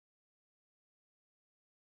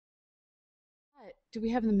Do we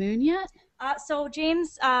have the moon yet? So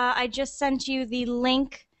James, I just sent you the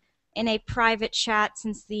link in a private chat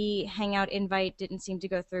since the Hangout invite didn't seem to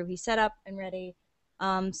go through. He's set up and ready.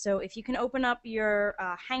 So if you can open up your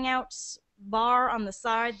Hangouts bar on the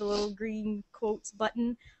side, the little green quotes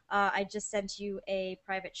button, I just sent you a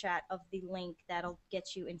private chat of the link that'll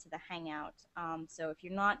get you into the Hangout. So if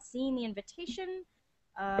you're not seeing the invitation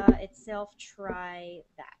itself, try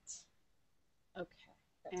that. Okay.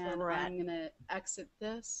 That's where And we're at. I'm going to exit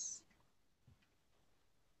this.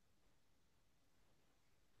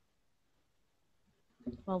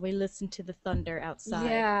 While we listen to the thunder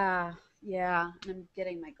outside. Yeah. And I'm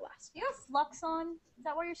getting my glasses. Do you have flux on? Is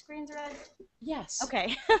that why your screen's red? Yes.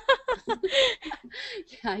 Okay. Yeah,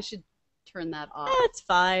 I should turn that off. It's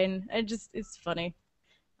fine. It's funny.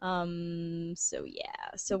 So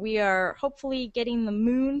yeah. So we are hopefully getting the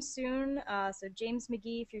moon soon. So James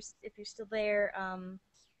McGee, if you're still there,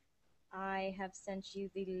 I have sent you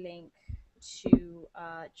the link to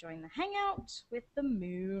join the Hangout with the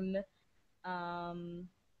moon.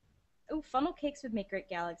 Oh, funnel cakes would make great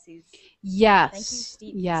galaxies. Yes. Thank you,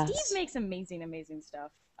 Steve. Yes. Steve makes amazing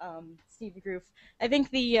stuff. Steve Groof. I think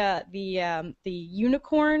the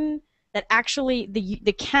unicorn that actually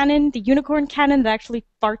the unicorn cannon that actually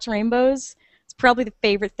farts rainbows. It's probably the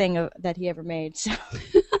favorite thing that he ever made. So.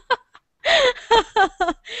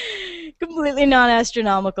 Completely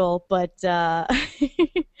non-astronomical, but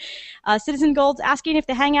Citizen Gold's asking if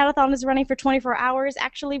the Hangoutathon is running for 24 hours.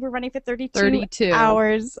 Actually, we're running for 32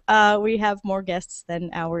 hours. We have more guests than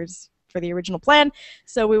hours for the original plan,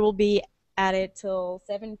 so we will be at it till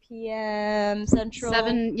 7 p.m. Central.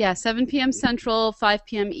 7 p.m. Central, 5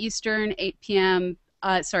 p.m. Eastern, 8 p.m.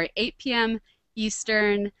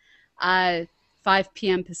 Eastern, 5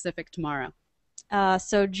 p.m. Pacific tomorrow.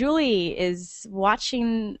 So Julie is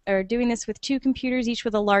watching or doing this with 2 computers, each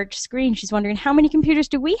with a large screen. She's wondering, how many computers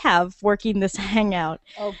do we have working this Hangout?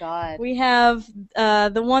 Oh, God. We have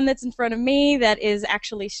the one that's in front of me that is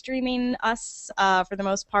actually streaming us for the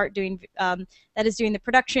most part, that is doing the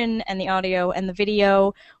production and the audio and the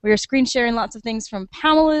video. We are screen sharing lots of things from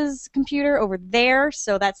Pamela's computer over there,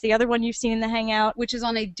 so that's the other one you've seen in the Hangout. Which is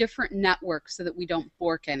on a different network so that we don't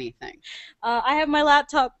bork anything. I have my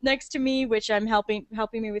laptop next to me, which I'm helping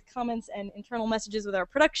me with comments and internal messages with our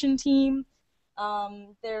production team.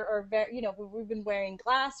 There are we've been wearing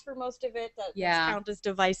glass for most of it that count as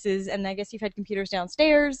devices, and I guess you've had computers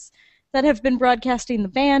downstairs that have been broadcasting the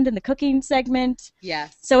band and the cooking segment.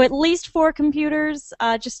 Yes. So at least 4 computers,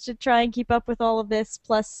 just to try and keep up with all of this,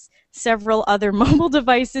 plus several other mobile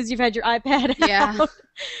devices. You've had your iPad out.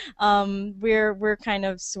 We're kind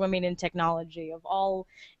of swimming in technology of all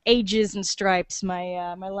ages and stripes.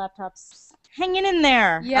 My laptop's hanging in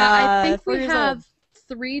there. Yeah, I think we have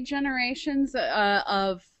 3 generations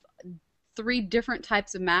of 3 different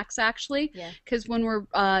types of Macs, actually. Yeah. Because when we're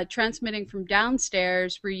transmitting from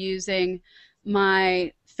downstairs, we're using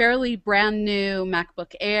my fairly brand new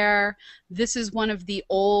MacBook Air. This is one of the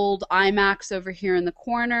old iMacs over here in the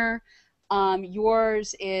corner.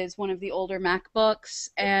 Yours is one of the older MacBooks,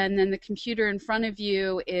 and then the computer in front of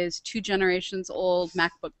you is 2 generations old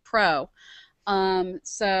MacBook Pro.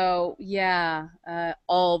 So yeah,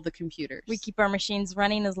 all the computers. We keep our machines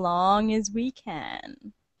running as long as we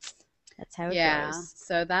can. That's how it goes.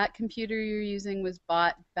 So that computer you're using was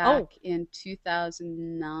bought back in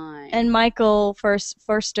 2009. And Michael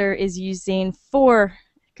Forster is using 4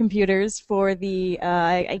 computers for the,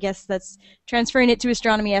 I guess that's transferring it to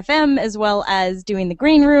Astronomy FM, as well as doing the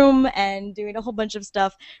green room and doing a whole bunch of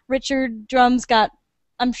stuff. Richard Drum's got,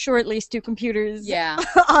 I'm sure, at least 2 computers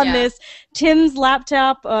on this. Tim's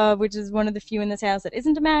laptop, which is one of the few in this house that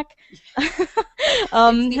isn't a Mac. It's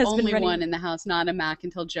the only one in the house not a Mac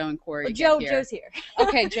until Joe and Corey get here. Joe's here.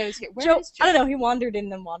 Okay, Joe's here. Where is Joe? I don't know. He wandered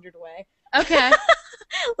in and wandered away. Okay.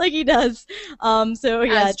 Like he does. So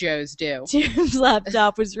yeah. As Joe's do. Tim's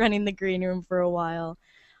laptop was running the green room for a while.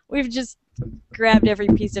 We've just grabbed every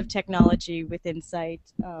piece of technology within sight.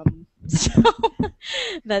 So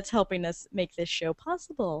that's helping us make this show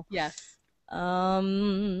possible. Yes.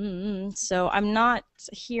 So I'm not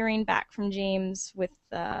hearing back from James with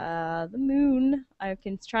the moon. I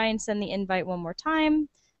can try and send the invite one more time.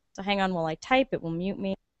 So hang on while I type. It will mute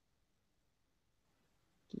me.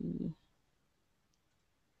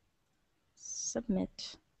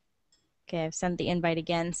 Submit. Okay, I've sent the invite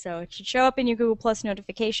again, so it should show up in your Google Plus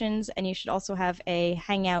notifications, and you should also have a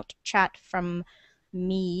Hangout chat from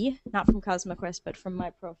me, not from CosmoQuest, but from my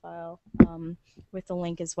profile, with the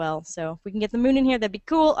link as well. So if we can get the moon in here, that'd be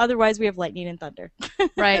cool. Otherwise, we have lightning and thunder.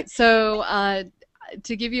 Right. So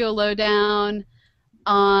to give you a lowdown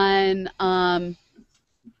on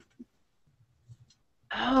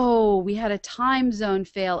Oh, we had a time zone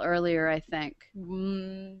fail earlier, I think,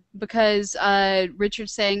 Mm. because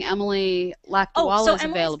Richard's saying Emily Oh, Lakdawala so is Emily's going to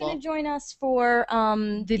available. join us for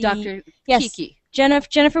The the Dr. yes. Kiki.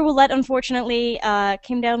 Jennifer Willette unfortunately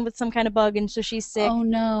came down with some kind of bug, and so she's sick. Oh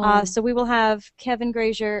no. So we will have Kevin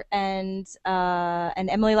Grazier and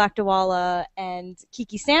Emily Lakdawala and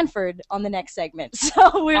Kiki Sanford on the next segment. So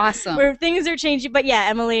Awesome. we're things are changing, but yeah,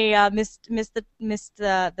 Emily missed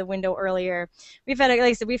the window earlier. We've had, like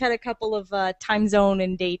I said, we've had a couple of time zone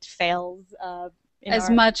and date fails. In As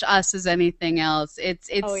our much us as anything else. It's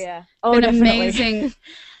Oh it's yeah. Oh, been definitely. amazing.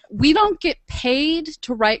 We don't get paid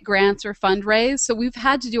to write grants or fundraise, so we've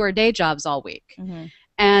had to do our day jobs all week. Hmm.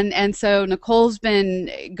 And so Nicole's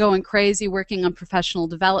been going crazy working on professional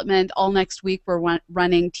development. All next week we're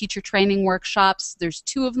running teacher training workshops. There's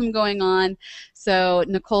 2 of them going on. So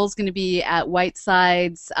Nicole's going to be at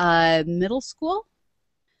Whiteside's middle school.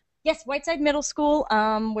 Yes, Whiteside Middle School,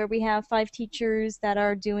 where we have 5 teachers that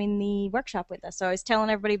are doing the workshop with us. So I was telling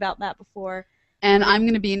everybody about that before. And I'm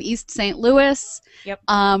going to be in East St. Louis Yep.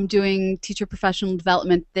 doing teacher professional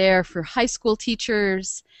development there for high school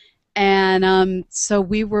teachers. And so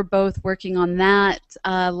we were both working on that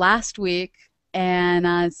last week.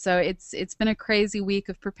 And so it's been a crazy week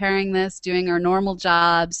of preparing this, doing our normal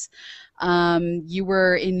jobs. You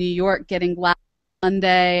were in New York getting glass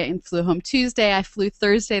Monday and flew home Tuesday. I flew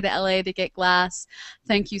Thursday to LA to get glass.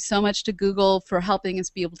 Thank you so much to Google for helping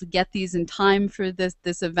us be able to get these in time for this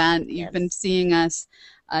event. You've been Yes. seeing us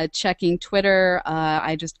checking Twitter.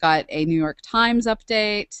 I just got a New York Times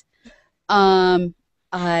update. Um,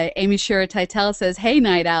 Amy Shira Titel says, "Hey,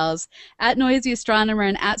 Night Owls! At Noisy Astronomer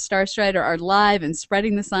and at Starstrider are live and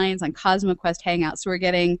spreading the science on CosmoQuest Hangouts." So we're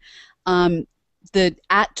getting the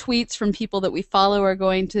at tweets from people that we follow are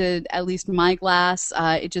going to at least my glass.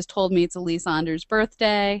 It just told me it's Elise Anders'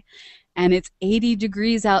 birthday, and it's 80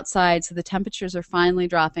 degrees outside, so the temperatures are finally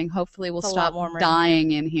dropping. Hopefully, we'll It's a lot stop warmer in here.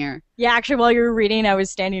 dying in here. Yeah, actually, while you were reading, I was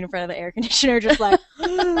standing in front of the air conditioner, just like,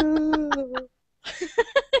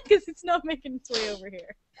 because it's not making its way over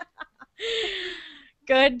here.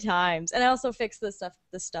 Good times. And I also fixed the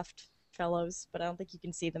stuffed fellows, but I don't think you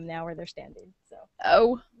can see them now where they're standing. So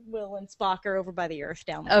Oh, Will and Spock are over by the Earth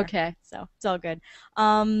down there. okay. So it's all good.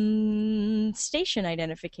 Station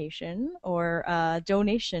identification or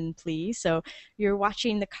donation, please. So you're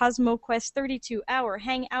watching the CosmoQuest 32-hour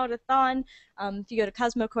Hangoutathon. If you go to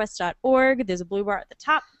cosmoquest.org, there's a blue bar at the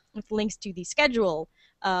top with links to the schedule,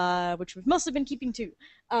 which we've mostly been keeping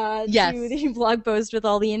Yes. to the blog post with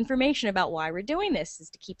all the information about why we're doing this, is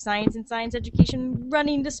to keep science and science education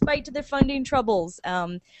running despite their funding troubles.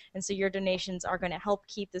 And so your donations are going to help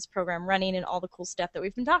keep this program running and all the cool stuff that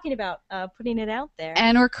we've been talking about, putting it out there.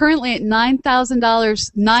 And we're currently at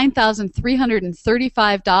 $9,000,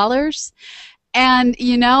 $9,335. And,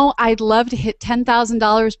 you know, I'd love to hit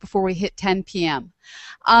 $10,000 before we hit 10 p.m.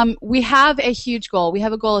 We have a huge goal. We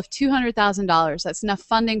have a goal of $200,000. That's enough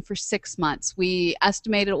funding for 6 months. We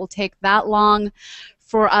estimate it will take that long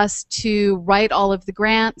for us to write all of the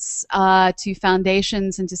grants to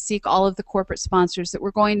foundations and to seek all of the corporate sponsors that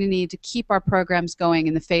we're going to need to keep our programs going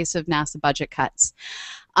in the face of NASA budget cuts.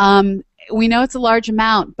 We know it's a large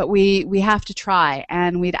amount, but we have to try.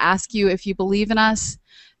 And we'd ask you, if you believe in us,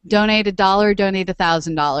 donate $1, donate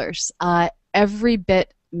 $1,000. Every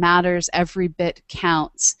bit matters, every bit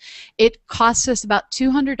counts. It costs us about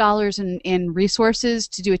 $200 in resources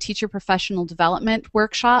to do a teacher professional development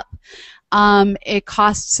workshop. It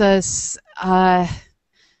costs us, our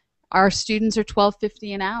students are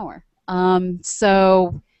 $12.50 an hour.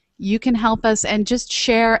 So you can help us and just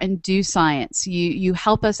share and do science. You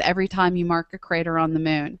help us every time you mark a crater on the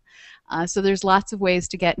moon. So there's lots of ways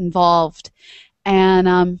to get involved.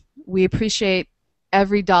 And we appreciate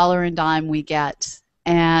every dollar and dime we get.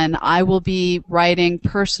 And I will be writing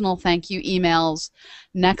personal thank you emails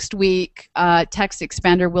next week. Text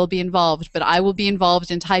Expander will be involved, but I will be involved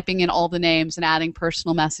in typing in all the names and adding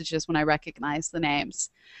personal messages when I recognize the names.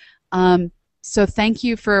 So thank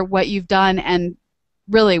you for what you've done. And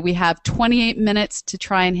really, we have 28 minutes to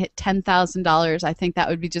try and hit $10,000. I think that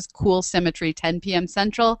would be just cool symmetry. 10 p.m.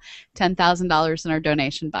 Central, $10,000 in our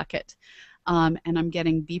donation bucket. And I'm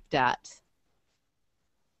getting beeped at.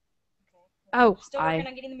 Oh, Still working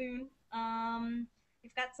on getting the moon.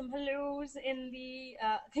 We've got some hellos in the.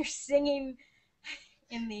 They're singing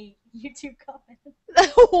in the YouTube comments.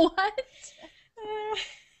 What?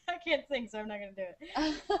 I can't sing, so I'm not gonna do it.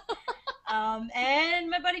 And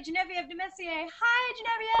my buddy Genevieve de Messier, hi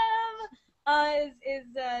Genevieve, is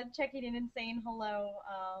checking in and saying hello.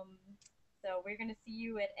 So we're going to see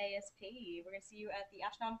you at ASP. We're going to see you at the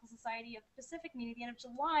Astronomical Society of the Pacific meeting at the end of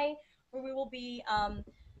July, where we will be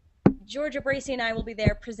Georgia Bracey and I will be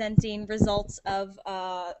there presenting results of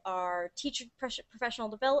our teacher professional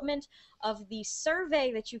development of the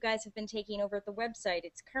survey that you guys have been taking over at the website.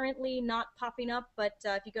 It's currently not popping up, but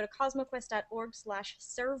if you go to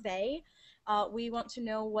cosmoquest.org/survey, we want to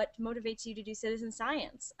know what motivates you to do citizen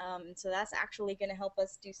science. So that's actually going to help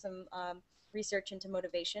us do some research into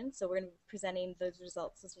motivation. So we're going to be presenting those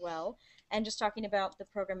results as well, and just talking about the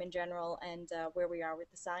program in general and where we are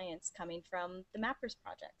with the science coming from the Mappers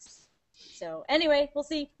projects. So anyway, we'll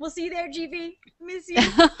see you there, GB. Miss you.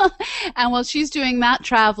 And while she's doing that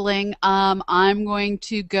traveling, I'm going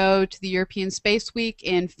to go to the European Space Week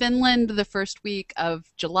in Finland the first week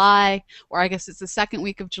of July, or I guess it's the second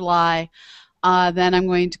week of July. Then I'm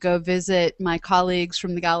going to go visit my colleagues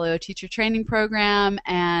from the Galileo Teacher Training Program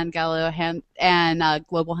and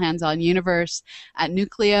Global Hands-On Universe at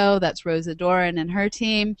Nucleo. That's Rosa Doran and her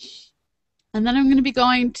team. And then I'm going to be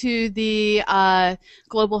going to the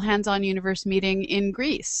Global Hands-On Universe meeting in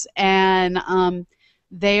Greece. And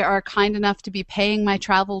they are kind enough to be paying my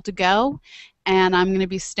travel to go. And I'm going to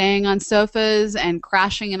be staying on sofas and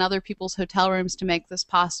crashing in other people's hotel rooms to make this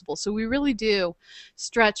possible. So we really do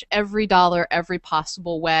stretch every dollar every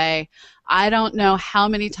possible way. I don't know how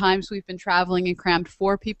many times we've been traveling and crammed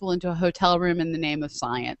 4 people into a hotel room in the name of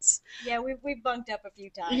science. Yeah, we've bunked up a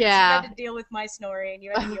few times. Yeah. You had to deal with my snoring.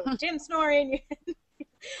 You had to deal with Jim snoring.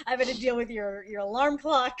 I've had to deal with your alarm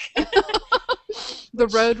clock. The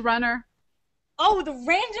road runner. Oh, the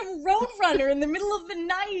random roadrunner in the middle of the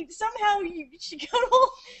night. Somehow she got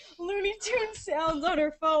all Looney Tunes sounds on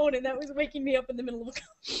her phone, and that was waking me up in the middle of a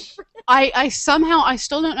conference. I still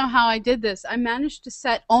don't know how I did this. I managed to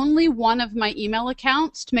set only one of my email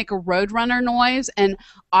accounts to make a roadrunner noise and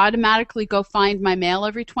automatically go find my mail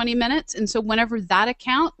every 20 minutes. And so whenever that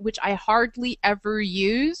account, which I hardly ever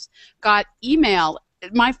use, got email,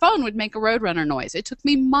 my phone would make a roadrunner noise. It took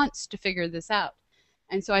me months to figure this out.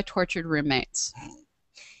 And so I tortured roommates.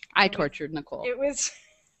 I tortured Nicole. It was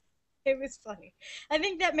funny. I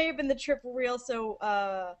think that may have been the trip where we also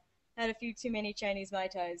had a few too many Chinese Mai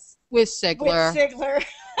Tais. With Sigler.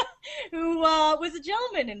 Who was a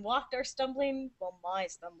gentleman and walked my stumbling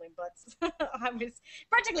butts. I was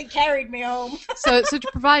practically carried me home. So to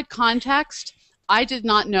provide context, I did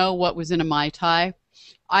not know what was in a Mai Tai.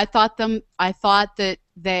 I thought that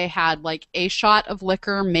they had like a shot of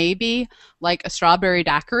liquor, maybe like a strawberry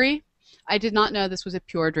daiquiri. I did not know this was a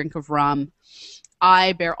pure drink of rum.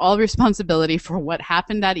 I bear all responsibility for what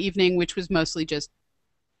happened that evening, which was mostly just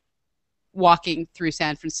walking through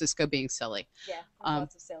San Francisco being silly. Yeah,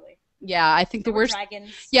 lots of silly. Yeah, I think the worst.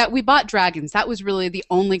 Dragons. Yeah, we bought dragons. That was really the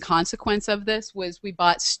only consequence of this. Was we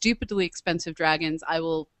bought stupidly expensive dragons. I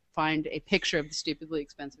will find a picture of the stupidly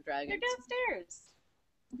expensive dragons. They're downstairs.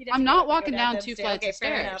 I'm not walking down 2 flights of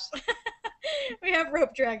stairs. We have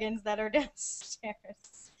rope dragons that are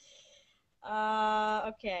downstairs.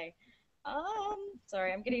 Okay.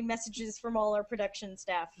 Sorry, I'm getting messages from all our production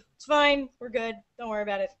staff. It's fine. We're good. Don't worry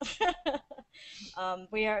about it.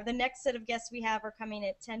 The next set of guests we have are coming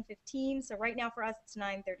at 10:15. So right now for us it's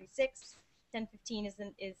 9:36.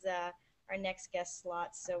 10:15 is our next guest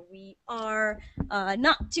slot. So we are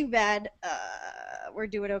not too bad. We're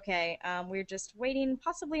doing okay. We're just waiting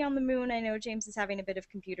possibly on the moon. I know James is having a bit of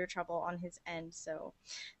computer trouble on his end, so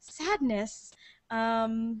sadness. We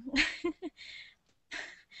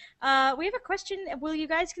have a question. Will you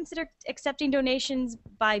guys consider accepting donations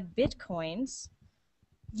by Bitcoins?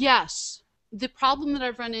 Yes. The problem that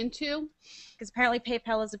I've run into, because apparently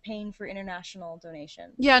PayPal is a pain for international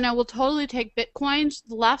donations. Yeah, no, we'll totally take Bitcoins.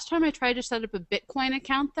 The last time I tried to set up a Bitcoin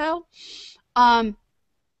account, though, I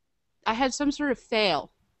had some sort of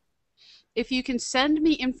fail. If you can send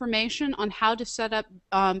me information on how to set up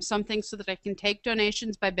something so that I can take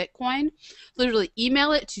donations by Bitcoin, literally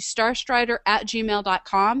email it to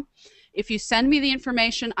starstrider@gmail.com. If you send me the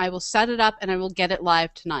information, I will set it up and I will get it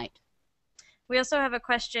live tonight. We also have a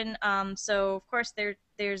question. So, of course,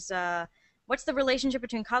 there's what's the relationship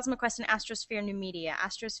between CosmoQuest and Astrosphere New Media?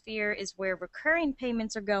 Astrosphere is where recurring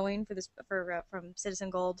payments are going from Citizen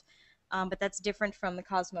Gold, but that's different from the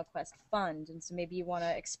CosmoQuest Fund. And so maybe you want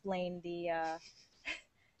to explain the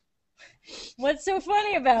what's so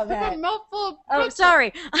funny about that? Oh,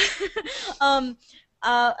 sorry.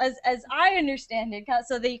 As I understand it,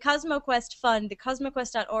 so the CosmoQuest Fund, the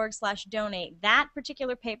cosmoquest.org/donate, that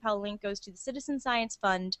particular PayPal link goes to the Citizen Science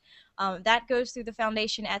Fund. That goes through the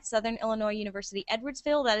foundation at Southern Illinois University,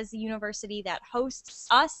 Edwardsville. That is the university that hosts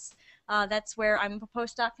us. That's where I'm a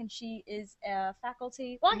postdoc and she is a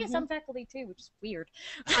faculty. Well, I guess Mm-hmm. I'm faculty too, which is weird.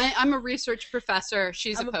 I'm a research professor.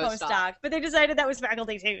 She's a I'm a postdoc. postdoc, but they decided that was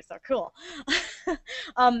faculty too, so cool.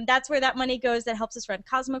 That's where that money goes that helps us run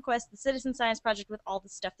CosmoQuest, the citizen science project, with all the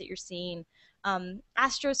stuff that you're seeing.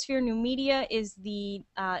 Astrosphere New Media is the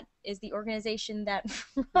organization that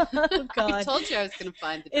oh I god told you I was going to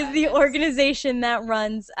find the is the dragons. organization that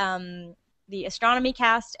runs the astronomy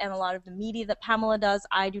cast and a lot of the media that Pamela does.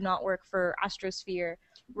 I do not work for Astrosphere.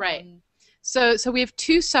 Right. Um, So we have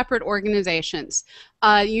two separate organizations.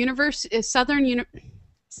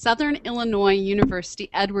 Southern Illinois University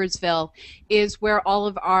Edwardsville is where all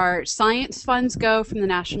of our science funds go from the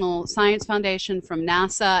National Science Foundation, from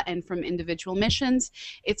NASA, and from individual missions.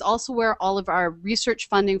 It's also where all of our research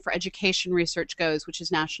funding for education research goes, which is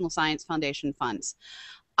National Science Foundation funds.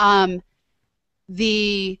 Um,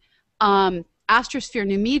 the Astrosphere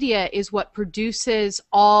New Media is what produces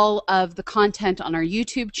all of the content on our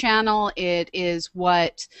YouTube channel. It is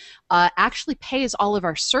what actually pays all of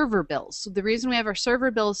our server bills. So the reason we have our server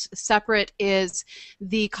bills separate is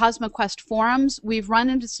the CosmoQuest forums. We've run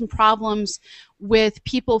into some problems with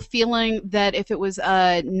people feeling that if it was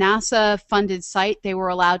a NASA-funded site, they were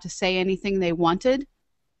allowed to say anything they wanted.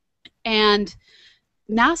 And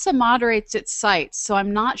NASA moderates its sites, so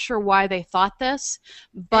I'm not sure why they thought this,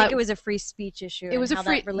 but I think it was a free speech issue it and was a how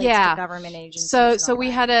free, that relates yeah. to government agencies. So we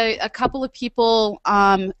had a couple of people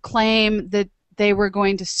claim that they were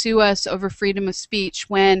going to sue us over freedom of speech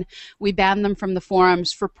when we banned them from the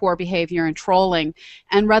forums for poor behavior and trolling.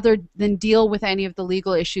 And rather than deal with any of the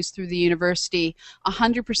legal issues through the university,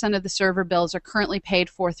 100% of the server bills are currently paid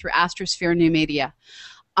for through Astrosphere New Media.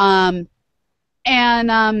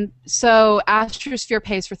 So Astrosphere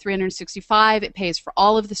pays for 365. It pays for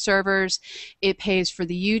all of the servers. It pays for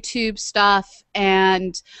the YouTube stuff.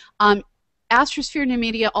 And Astrosphere New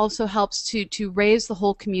Media also helps to raise the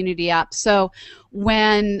whole community up. So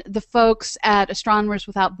when the folks at Astronomers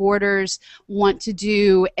Without Borders want to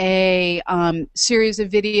do a series of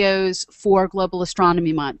videos for Global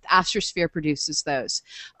Astronomy Month, Astrosphere produces those.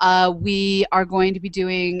 We are going to be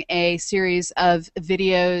doing a series of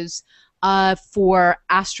videos for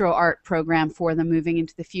Astro Art program for them moving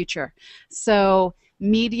into the future. So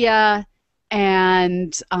media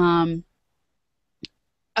and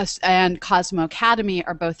Cosmo Academy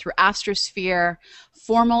are both through Astrosphere.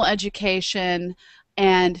 Formal education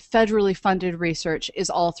and federally funded research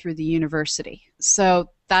is all through the university.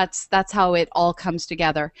 So that's how it all comes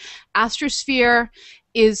together. Astrosphere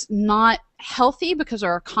is not healthy because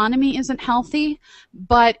our economy isn't healthy,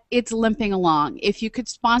 but it's limping along. If you could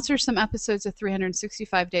sponsor some episodes of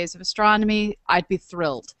 365 Days of Astronomy, I'd be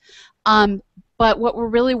thrilled. But what we're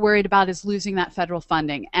really worried about is losing that federal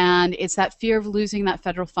funding, and it's that fear of losing that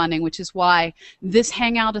federal funding, which is why this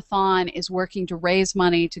Hangoutathon is working to raise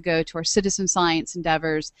money to go to our citizen science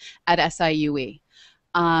endeavors at SIUE.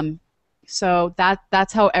 So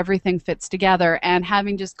that's how everything fits together. And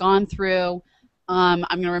having just gone through, I'm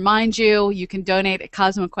going to remind you, you can donate at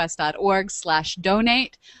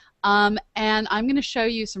cosmoquest.org/donate. And I'm going to show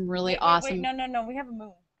you some really awesome. Wait, no, we have a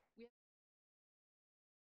moon.